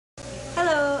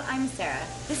I'm Sarah.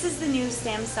 This is the new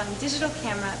Samsung digital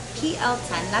camera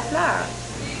PL10 La Fleur.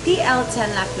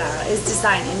 PL10 La Fleur is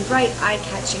designed in bright,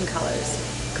 eye-catching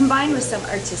colors, combined with some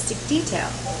artistic detail.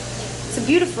 It's a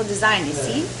beautiful design, you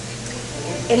see?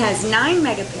 It has 9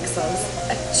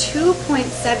 megapixels, a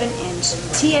 2.7-inch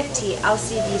TFT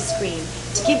LCD screen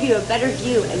to give you a better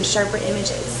view and sharper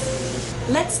images.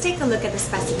 Let's take a look at the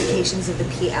specifications of the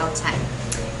PL10.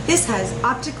 This has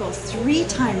optical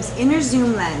 3x inner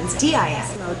zoom lens.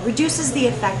 DIS mode reduces the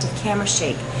effect of camera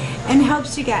shake and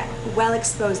helps you get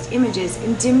well-exposed images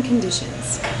in dim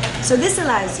conditions. So this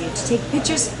allows you to take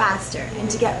pictures faster and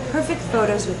to get perfect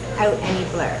photos without any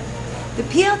blur. The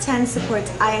PL10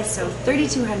 supports ISO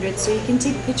 3200 so you can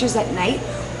take pictures at night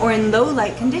or in low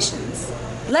light conditions.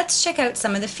 Let's check out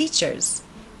some of the features.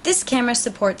 This camera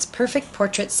supports perfect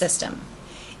portrait system.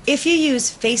 If you use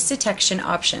face detection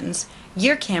options,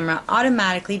 your camera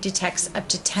automatically detects up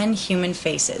to 10 human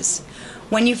faces.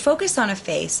 When you focus on a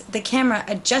face, the camera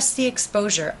adjusts the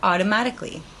exposure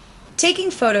automatically.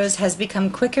 Taking photos has become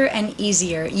quicker and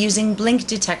easier using blink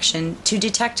detection to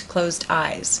detect closed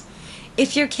eyes.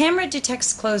 If your camera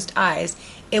detects closed eyes,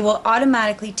 it will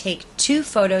automatically take 2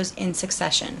 photos in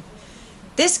succession.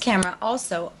 This camera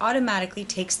also automatically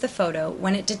takes the photo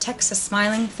when it detects a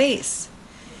smiling face.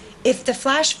 If the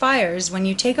flash fires when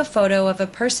you take a photo of a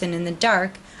person in the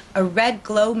dark, a red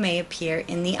glow may appear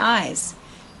in the eyes.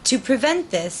 To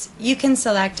prevent this, you can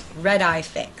select Red Eye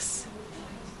Fix.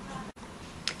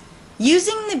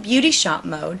 Using the Beauty Shot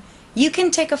mode, you can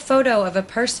take a photo of a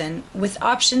person with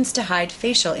options to hide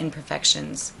facial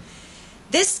imperfections.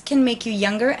 This can make you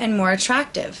younger and more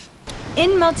attractive.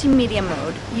 In multimedia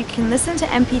mode, you can listen to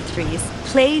MP3s,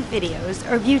 play videos,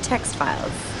 or view text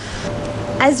files.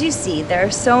 As you see, there are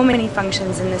so many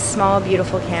functions in this small,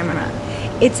 beautiful camera.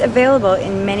 It's available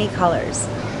in many colors: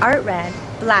 art red,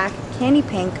 black, candy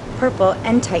pink, purple,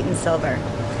 and Titan silver.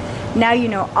 Now you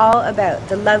know all about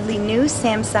the lovely new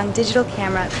Samsung digital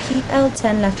camera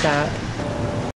PL10 La Fleur.